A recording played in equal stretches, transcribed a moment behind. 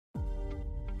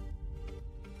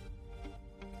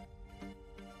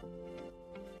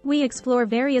We explore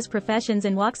various professions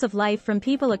and walks of life from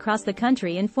people across the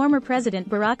country in former President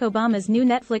Barack Obama's new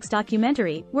Netflix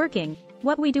documentary, Working: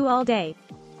 What We Do All Day.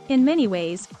 In many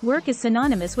ways, work is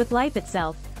synonymous with life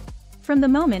itself. From the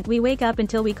moment we wake up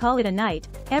until we call it a night,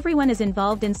 everyone is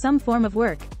involved in some form of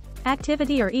work,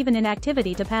 activity or even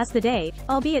inactivity to pass the day,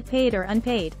 albeit paid or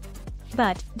unpaid.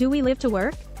 But, do we live to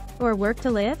work? Or work to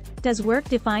live? Does work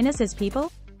define us as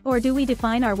people? Or do we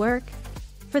define our work?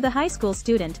 For the high school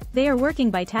student, they are working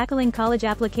by tackling college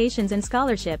applications and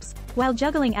scholarships, while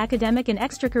juggling academic and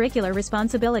extracurricular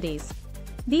responsibilities.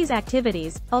 These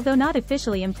activities, although not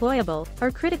officially employable,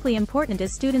 are critically important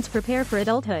as students prepare for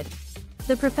adulthood.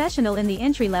 The professional in the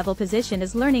entry-level position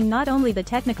is learning not only the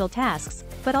technical tasks,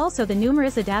 but also the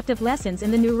numerous adaptive lessons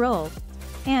in the new role.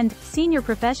 And, senior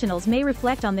professionals may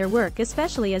reflect on their work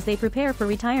especially as they prepare for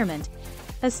retirement.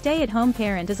 A stay-at-home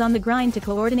parent is on the grind to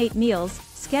coordinate meals,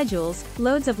 schedules,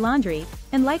 loads of laundry,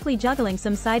 and likely juggling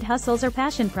some side hustles or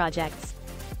passion projects.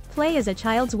 Play as a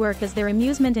child's work as their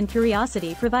amusement and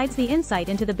curiosity provides the insight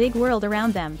into the big world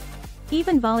around them.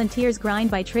 Even volunteers grind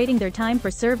by trading their time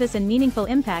for service and meaningful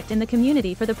impact in the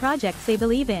community for the projects they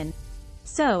believe in.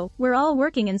 So, we're all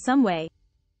working in some way.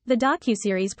 The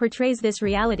docuseries portrays this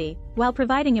reality, while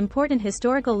providing important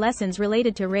historical lessons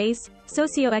related to race,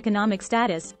 socioeconomic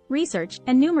status, research,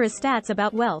 and numerous stats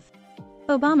about wealth.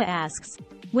 Obama asks,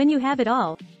 when you have it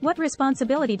all, what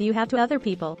responsibility do you have to other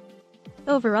people?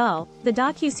 Overall, the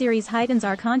docuseries heightens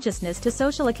our consciousness to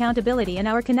social accountability and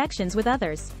our connections with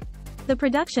others. The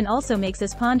production also makes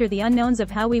us ponder the unknowns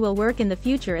of how we will work in the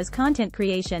future as content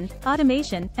creation,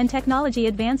 automation, and technology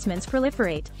advancements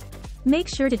proliferate. Make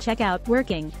sure to check out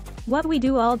Working: What We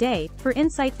Do All Day for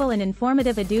insightful and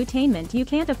informative edutainment you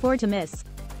can't afford to miss.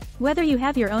 Whether you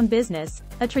have your own business,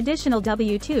 a traditional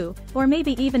W-2, or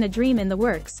maybe even a dream in the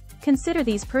works, consider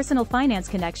these personal finance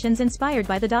connections inspired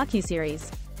by the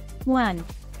docuseries. 1.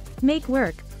 Make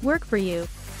work for you.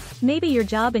 Maybe your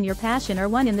job and your passion are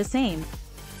one and the same.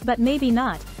 But maybe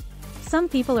not. Some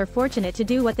people are fortunate to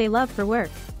do what they love for work.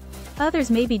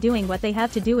 Others may be doing what they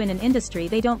have to do in an industry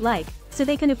they don't like, so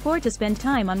they can afford to spend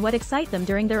time on what excites them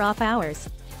during their off hours.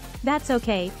 That's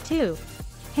okay, too.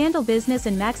 Handle business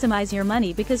and maximize your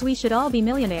money because we should all be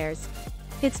millionaires.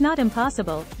 It's not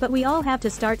impossible, but we all have to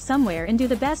start somewhere and do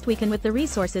the best we can with the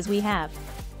resources we have.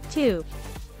 2.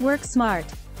 Work smart.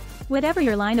 Whatever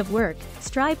your line of work,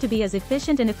 strive to be as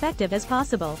efficient and effective as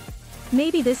possible.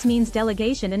 Maybe this means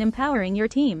delegation and empowering your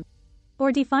team.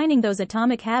 Or defining those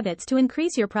atomic habits to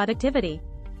increase your productivity.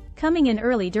 Coming in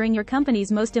early during your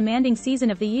company's most demanding season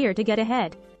of the year to get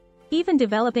ahead. Even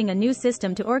developing a new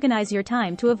system to organize your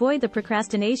time to avoid the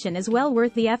procrastination is well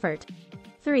worth the effort.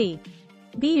 3.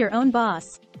 Be your own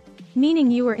boss. Meaning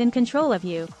you are in control of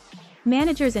you.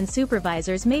 Managers and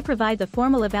supervisors may provide the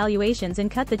formal evaluations and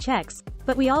cut the checks,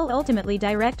 but we all ultimately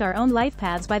direct our own life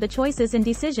paths by the choices and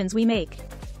decisions we make.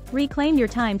 Reclaim your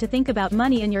time to think about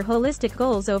money and your holistic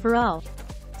goals overall.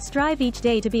 Strive each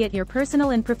day to be at your personal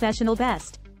and professional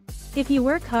best. If you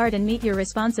work hard and meet your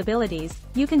responsibilities,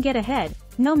 you can get ahead,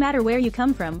 no matter where you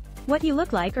come from, what you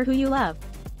look like or who you love.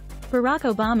 Barack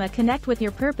Obama. Connect with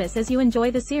your purpose as you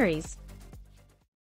enjoy the series.